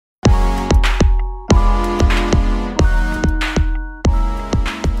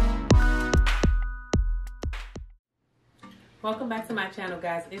Welcome back to my channel,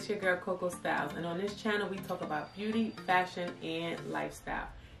 guys. It's your girl Coco Styles, and on this channel we talk about beauty, fashion, and lifestyle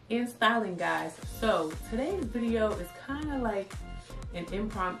and styling, guys. So today's video is kind of like an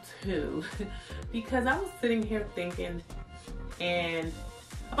impromptu because I was sitting here thinking and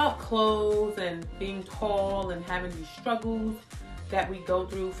about clothes and being tall and having these struggles that we go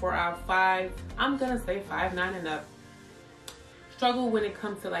through for our I'm gonna say 5'9" and up struggle when it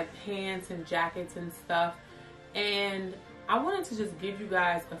comes to like pants and jackets and stuff. And I wanted to just give you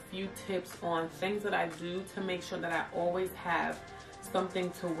guys a few tips on things that I do to make sure that I always have something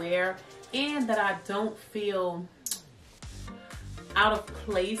to wear and that I don't feel out of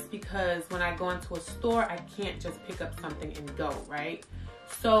place, because when I go into a store I can't just pick up something and go, right?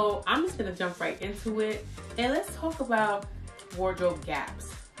 So I'm just gonna jump right into it, and let's talk about wardrobe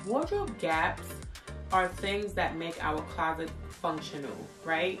gaps. Wardrobe gaps are things that make our closet functional,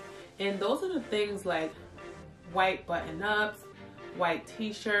 right? And those are the things like white button-ups, white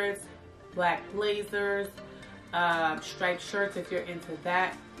t-shirts, black blazers, striped shirts if you're into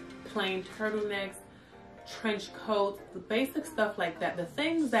that, plain turtlenecks, trench coats, the basic stuff like that. The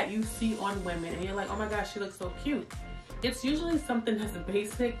things that you see on women and you're like, oh my gosh, she looks so cute. It's usually something that's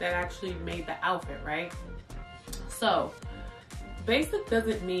basic that actually made the outfit, right? So basic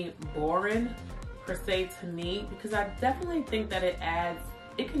doesn't mean boring per se to me, because I definitely think that it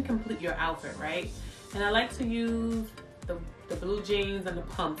can complete your outfit, right? And I like to use the blue jeans and the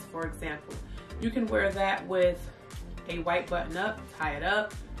pumps, for example. You can wear that with a white button up, tie it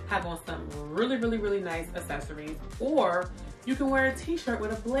up, have on some really nice accessories, or you can wear a t-shirt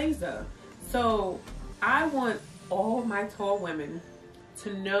with a blazer. So I want all my tall women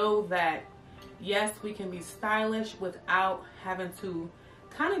to know that yes, we can be stylish without having to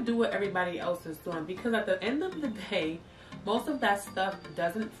kind of do what everybody else is doing, because at the end of the day, most of that stuff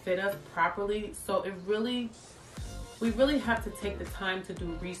doesn't fit us properly. So we really have to take the time to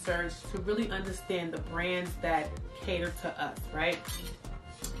do research to really understand the brands that cater to us, right?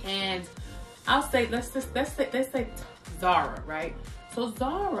 And I'll say, let's say Zara, right? So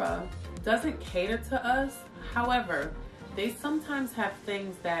Zara doesn't cater to us. However, they sometimes have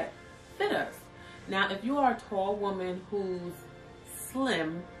things that fit us. Now, if you are a tall woman who's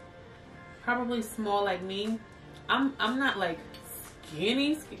slim, probably small like me, I'm not like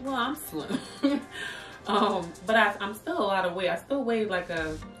skinny. Well, I'm slim. But I'm still a lot of weight. I still weigh like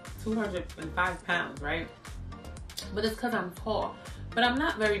 205 pounds, right? But it's because I'm tall. But I'm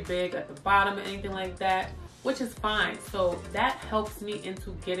not very big at the bottom or anything like that, which is fine. So that helps me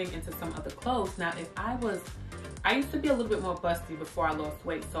into getting into some other clothes. Now, I used to be a little bit more busty before I lost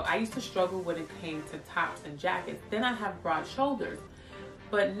weight. So I used to struggle when it came to tops and jackets. Then I have broad shoulders.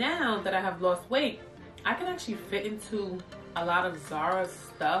 But now that I have lost weight, I can actually fit into a lot of Zara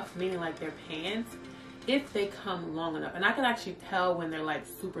stuff, meaning like their pants, if they come long enough. And I can actually tell when they're like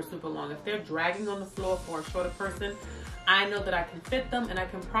super long. If they're dragging on the floor for a shorter person, I know that I can fit them, and I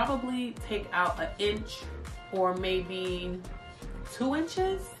can probably take out an inch or maybe 2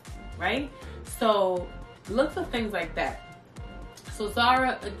 inches, right? So look for things like that. So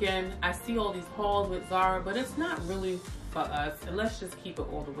Zara, again, I see all these hauls with Zara, but it's not really for us, and let's just keep it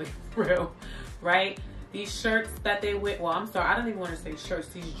all the way real, right? These shirts that they wear, well, I'm sorry, I don't even want to say shirts,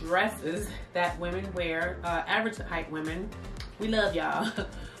 these dresses that women wear, average height women, we love y'all,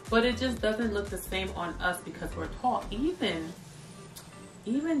 but it just doesn't look the same on us because we're tall. Even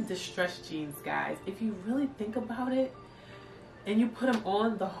distressed jeans, guys, if you really think about it and you put them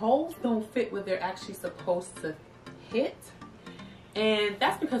on, the holes don't fit where they're actually supposed to hit, and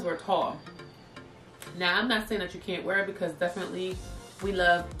that's because we're tall. Now, I'm not saying that you can't wear it, because definitely we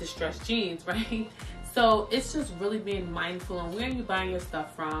love distressed jeans, right? So it's just really being mindful on where you're buying your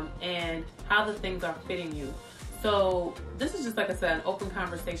stuff from and how the things are fitting you. So this is just, like I said, an open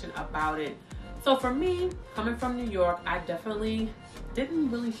conversation about it. So for me, coming from New York, I definitely didn't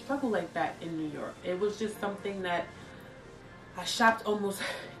really struggle like that in New York. It was just something that I shopped almost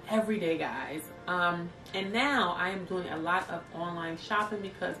every day, guys. And now I am doing a lot of online shopping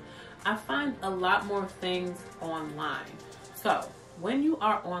because I find a lot more things online. So when you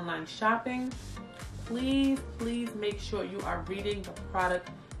are online shopping, please make sure you are reading the product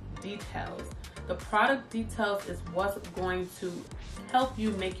details. The product details is what's going to help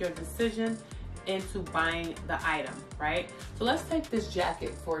you make your decision into buying the item, right? So let's take this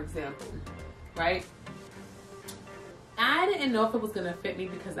jacket, for example, right? I didn't know if it was gonna fit me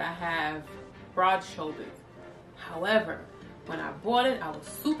because I have broad shoulders. However, when I bought it, I was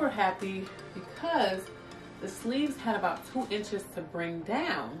super happy because the sleeves had about 2 inches to bring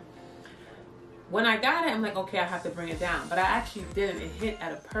down. When I got it, I'm like, okay, I have to bring it down. But I actually didn't. It hit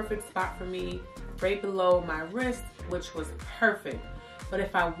at a perfect spot for me. right below my wrist, which was perfect. But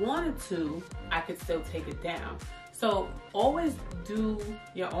if I wanted to, I could still take it down. So always do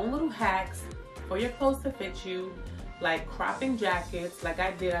your own little hacks for your clothes to fit you, like cropping jackets, like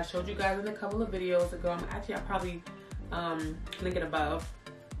I did. I showed you guys in a couple of videos ago. I'll probably link it above.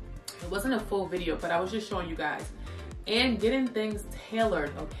 It wasn't a full video, but I was just showing you guys. And getting things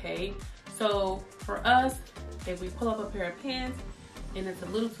tailored, okay? So for us, if we pull up a pair of pants and it's a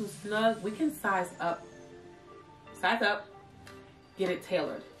little too snug, we can size up, get it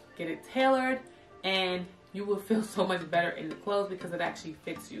tailored, and you will feel so much better in the clothes because it actually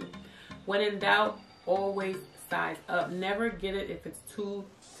fits you. When in doubt, always size up. Never get it if it's too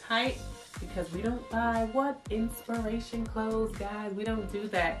tight, because we don't buy inspiration clothes, guys. We don't do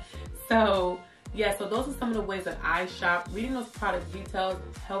that. So yeah, so those are some of the ways that I shop. Reading those product details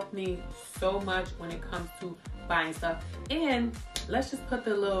helped me so much when it comes to buying stuff. And let's put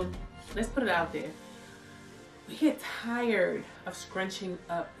it out there. We get tired of scrunching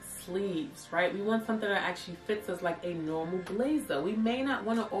up sleeves, right? We want something that actually fits us like a normal blazer. We may not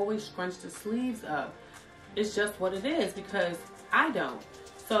want to always scrunch the sleeves up. It's just what it is, because I don't.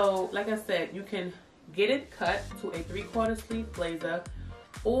 So like I said, you can get it cut to a 3/4 sleeve blazer,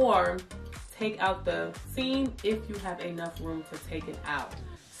 or take out the seam if you have enough room to take it out.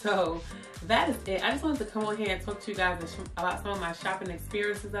 So that is it. I just wanted to come on here and talk to you guys about some of my shopping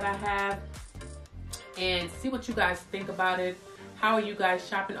experiences that I have and see what you guys think about it. How are you guys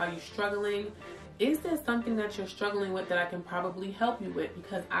shopping? Are you struggling? Is there something that you're struggling with that I can probably help you with?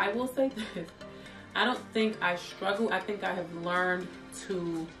 Because I will say this, I don't think I struggle. I think I have learned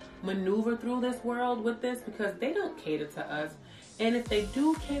to maneuver through this world with this, because they don't cater to us. And if they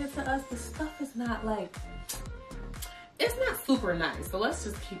do cater to us, the stuff is not like, it's not super nice. So let's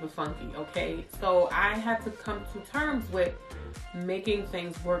just keep it funky, okay? So I had to come to terms with making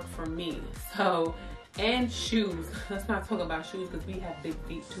things work for me. So, and shoes. Let's not talk about shoes, because we have big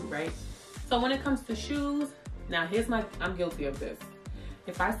feet too, right? So when it comes to shoes, now I'm guilty of this.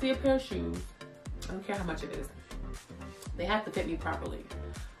 If I see a pair of shoes, I don't care how much it is, they have to fit me properly.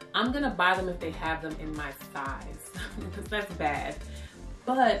 I'm gonna buy them if they have them in my size, because that's bad.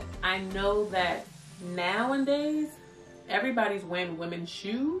 But I know that nowadays, everybody's wearing women's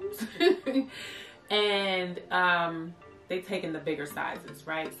shoes and they take in the bigger sizes,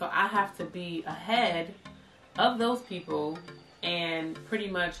 right? So I have to be ahead of those people and pretty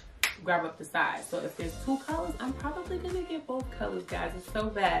much grab up the size. So if there's 2 colors, I'm probably gonna get both colors, guys. It's so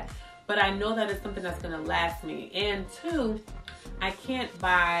bad. But I know that it's something that's gonna last me. And 2, I can't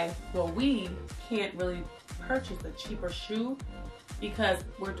buy, well, we can't really purchase a cheaper shoe because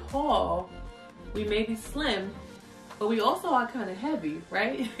we're tall, we may be slim, but we also are kind of heavy,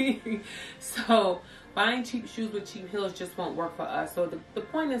 right? So buying cheap shoes with cheap heels just won't work for us. So the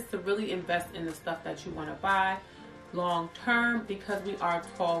point is to really invest in the stuff that you want to buy long term, because we are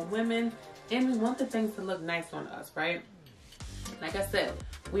tall women and we want the things to look nice on us, right? Like I said,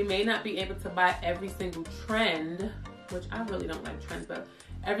 we may not be able to buy every single trend, which I really don't like trends, but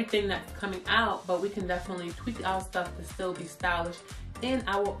everything that's coming out, but we can definitely tweak our stuff to still be stylish in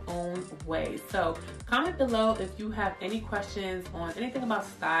our own way. So comment below if you have any questions on anything about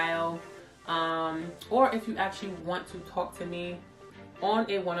style, or if you actually want to talk to me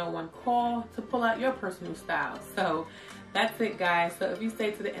on a one-on-one call to pull out your personal style. So that's it, guys. So if you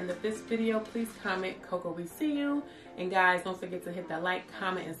stay to the end of this video, please comment Coco, we see you. And guys, don't forget to hit that like,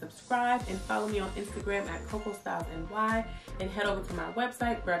 comment, and subscribe, and follow me on Instagram at Cocostylesny, and head over to my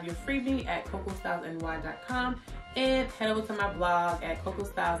website, grab your freebie at cocostylesny.com, and head over to my blog at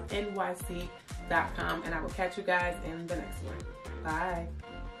cocostylesnyc.com, and I will catch you guys in the next one. Bye.